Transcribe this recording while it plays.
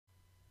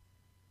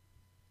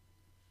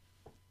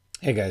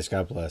Hey guys,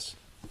 God bless.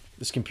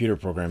 This computer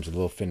program's a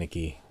little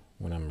finicky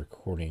when I'm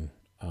recording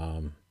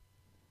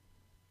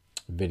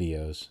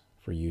videos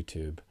for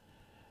YouTube.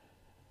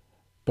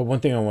 But one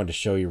thing I wanted to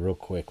show you real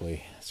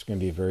quickly, it's going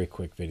to be a very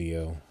quick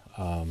video.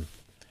 I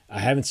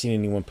haven't seen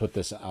anyone put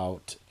this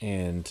out,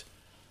 and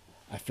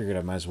I figured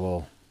I might as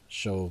well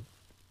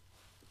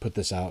put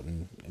this out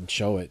and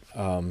show it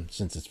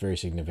since it's very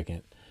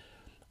significant.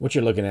 What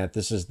you're looking at,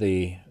 this is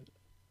the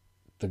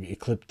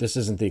eclipse. This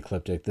isn't the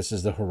ecliptic. This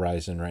is the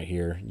horizon right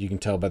here. You can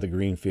tell by the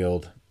green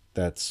field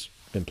that's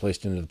been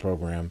placed into the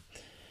program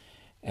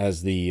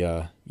as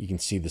you can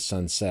see the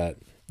sunset.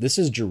 This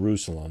is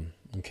Jerusalem.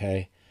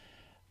 Okay,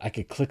 I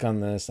could click on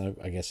this.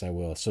 I guess I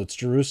will. So it's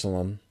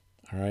Jerusalem.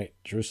 All right,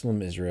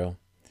 Jerusalem, Israel.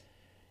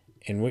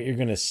 And what you're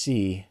going to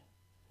see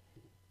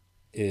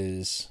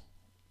is,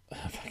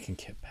 if I can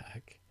get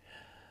back,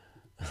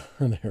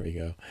 there we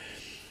go.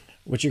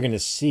 What you're going to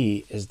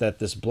see is that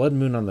this blood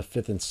moon on the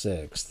 5th and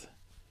 6th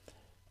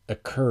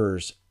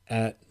occurs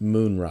at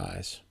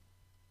moonrise.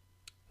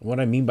 What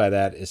I mean by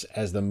that is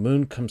as the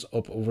moon comes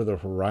up over the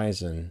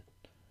horizon,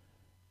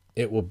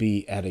 it will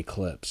be at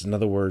eclipse. In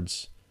other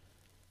words,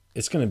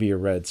 it's going to be a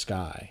red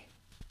sky.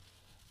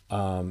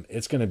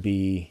 It's going to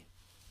be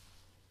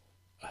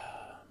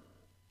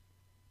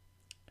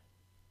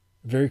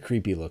very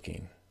creepy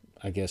looking,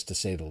 I guess, to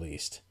say the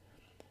least.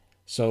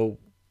 So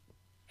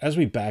as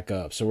we back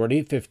up, so we're at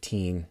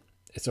 8:15.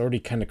 It's already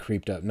kind of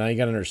creeped up. Now you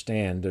got to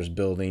understand there's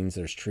buildings,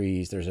 there's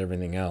trees, there's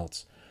everything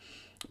else.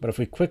 But if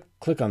we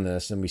click on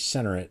this and we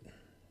center it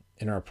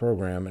in our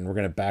program, and we're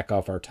going to back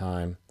off our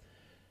time,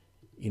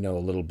 a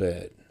little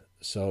bit.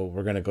 So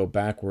we're going to go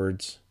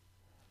backwards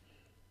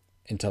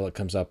until it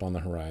comes up on the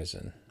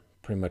horizon,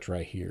 pretty much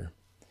right here.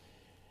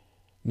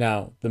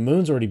 Now, the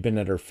moon's already been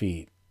at our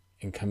feet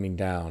and coming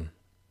down.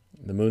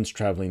 The moon's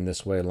traveling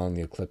this way along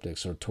the ecliptic,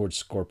 so towards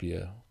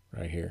Scorpio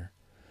right here.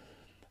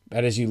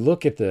 But as you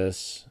look at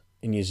this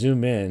and you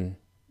zoom in,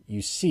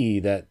 you see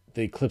that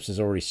the eclipse has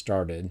already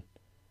started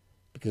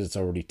because it's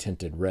already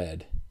tinted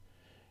red.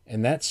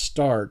 And that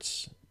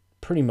starts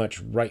pretty much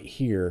right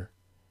here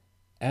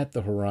at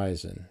the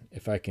horizon,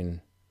 if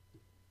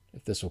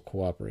this will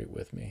cooperate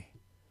with me.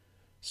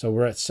 So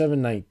we're at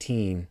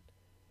 7:19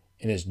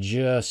 and it's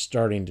just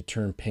starting to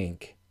turn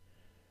pink.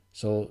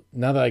 So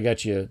now that I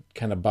got you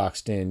kind of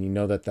boxed in, you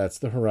know that that's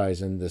the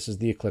horizon. This is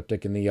the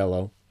ecliptic in the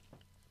yellow.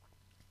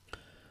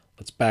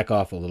 Let's back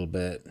off a little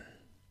bit.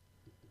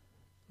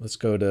 Let's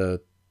go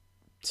to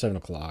 7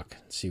 o'clock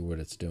and see what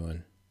it's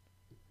doing.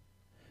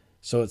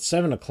 So at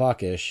 7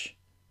 o'clock-ish,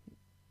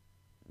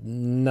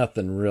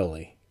 nothing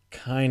really.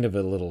 Kind of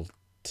a little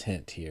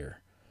tint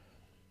here.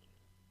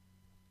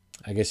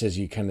 I guess as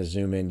you kind of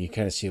zoom in, you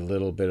kind of see a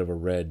little bit of a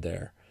red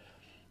there.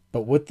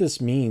 But what this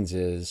means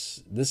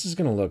is this is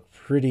going to look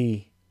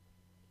pretty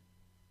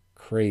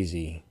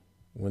crazy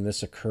when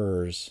this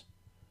occurs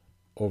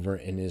over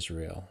in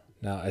Israel.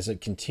 Now, as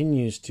it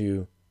continues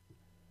to,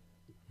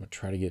 I'm going to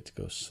try to get it to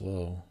go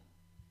slow.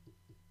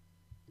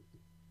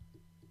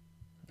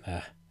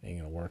 Ain't going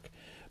to work.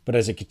 But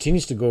as it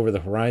continues to go over the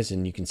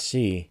horizon, you can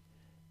see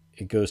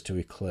it goes to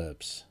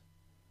eclipse.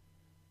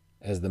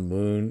 As the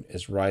moon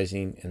is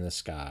rising in the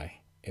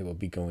sky, it will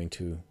be going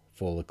to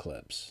full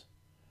eclipse.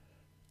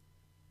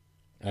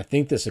 I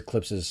think this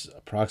eclipse is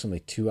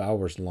approximately 2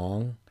 hours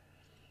long.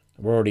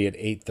 We're already at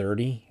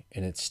 8:30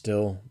 and it's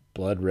still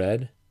blood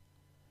red.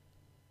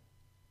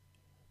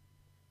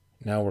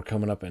 Now we're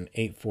coming up in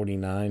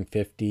 8:49,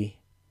 50.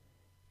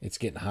 It's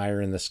getting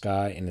higher in the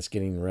sky and it's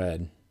getting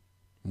red,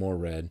 more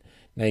red.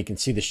 Now you can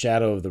see the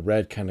shadow of the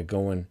red kind of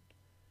going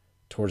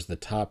towards the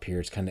top here.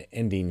 It's kind of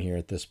ending here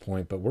at this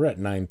point, but we're at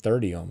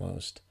 9:30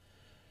 almost.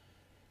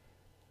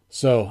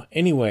 So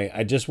anyway,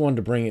 I just wanted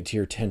to bring it to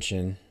your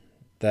attention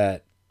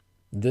that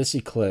this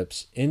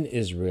eclipse in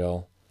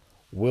Israel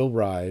will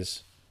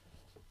rise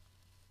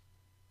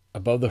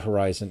above the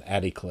horizon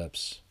at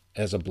eclipse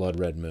as a blood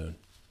red moon.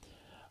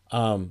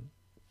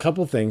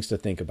 Couple things to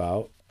think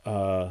about.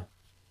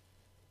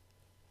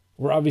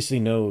 We obviously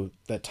know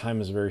that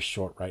time is very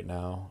short right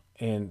now,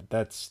 and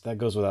that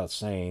goes without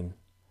saying.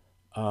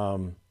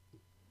 I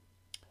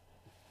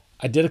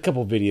did a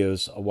couple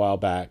videos a while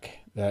back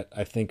that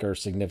I think are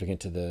significant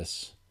to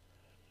this,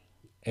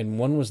 and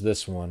one was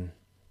this one,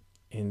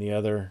 and the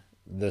other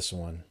this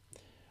one.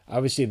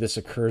 Obviously, this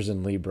occurs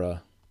in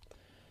Libra,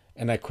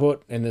 and I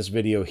quote in this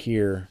video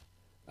here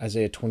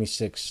Isaiah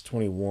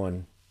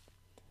 26:21.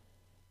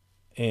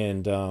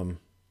 And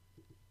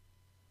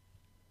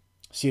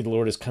see, the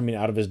Lord is coming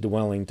out of his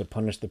dwelling to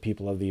punish the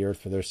people of the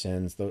earth for their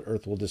sins. The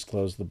earth will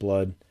disclose the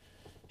blood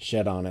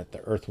shed on it.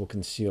 The earth will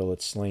conceal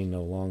its slain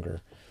no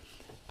longer.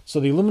 So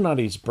the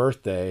Illuminati's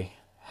birthday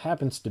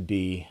happens to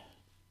be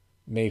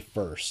May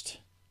 1st.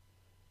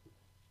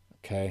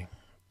 Okay,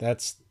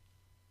 that's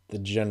the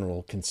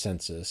general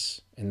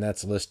consensus. And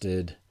that's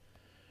listed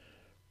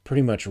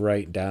pretty much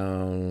right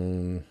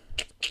down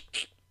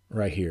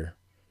right here.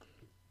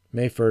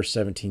 May 1st,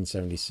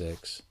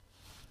 1776.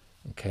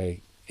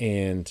 Okay,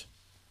 and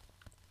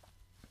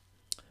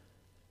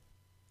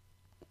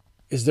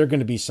is there going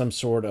to be some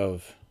sort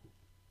of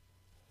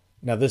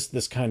Now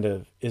this kind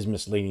of is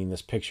misleading.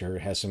 This picture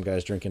has some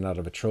guys drinking out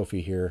of a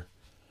trophy here,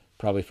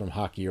 probably from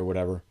hockey or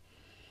whatever.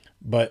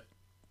 But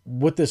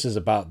what this is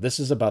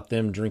about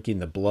them drinking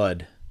the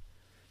blood.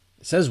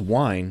 It says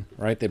wine,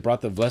 right? They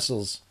brought the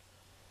vessels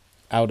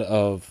out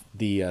of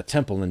the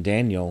temple in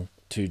Daniel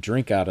to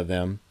drink out of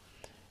them,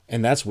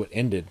 and that's what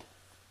ended.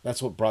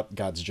 That's what brought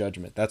God's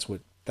judgment. That's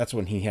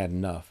when he had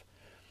enough.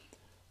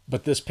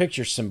 But this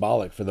picture's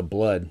symbolic for the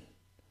blood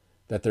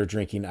that they're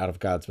drinking out of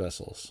God's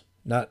vessels,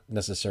 not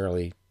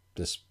necessarily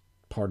this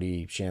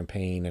party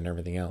champagne and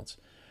everything else.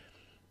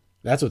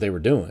 That's what they were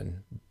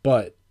doing,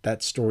 but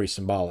that story's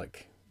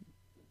symbolic.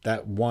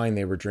 That wine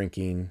they were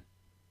drinking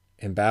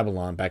in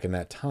Babylon back in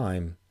that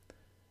time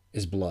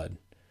is blood.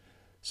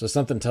 So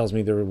something tells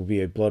me there will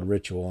be a blood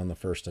ritual on the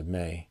 1st of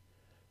May.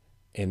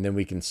 And then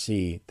we can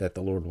see that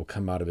the Lord will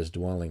come out of his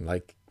dwelling.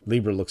 Like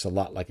Libra looks a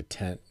lot like a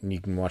tent, and you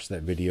can watch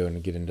that video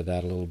and get into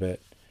that a little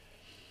bit.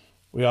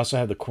 We also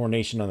have the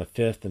coronation on the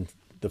 5th and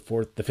the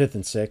 5th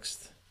and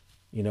 6th,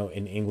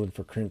 in England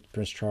for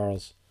Prince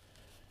Charles.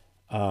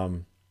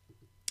 And,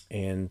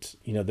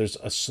 there's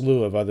a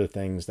slew of other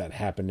things that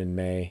happened in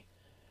May.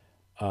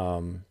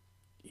 In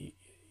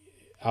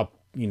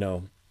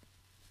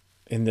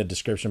the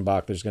description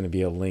box, there's going to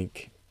be a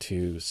link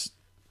to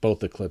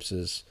both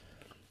eclipses,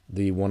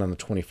 the one on the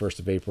 21st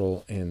of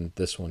April and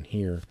this one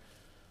here.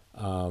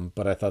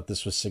 But I thought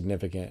this was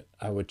significant.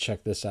 I would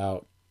check this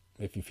out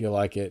if you feel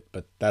like it,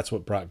 but that's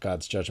what brought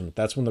God's judgment.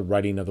 That's when the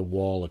writing of the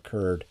wall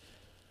occurred,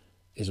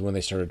 is when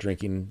they started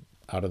drinking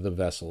out of the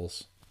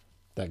vessels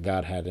that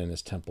God had in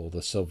his temple,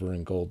 the silver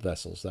and gold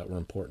vessels that were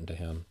important to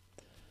him.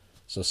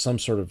 So some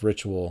sort of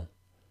ritual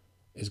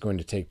is going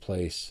to take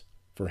place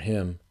for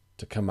him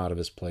to come out of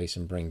his place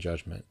and bring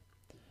judgment.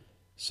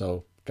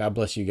 So God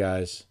bless you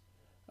guys.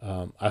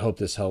 I hope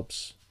this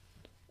helps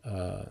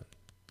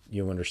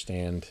you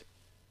understand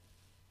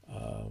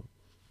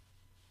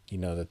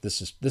that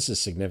this is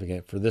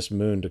significant for this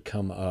moon to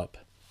come up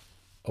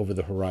over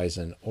the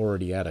horizon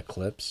already at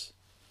eclipse.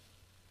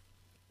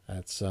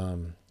 That's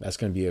going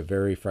to be a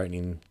very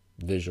frightening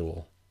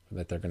visual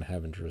that they're going to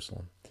have in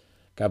Jerusalem.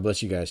 God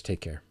bless you guys.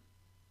 Take care.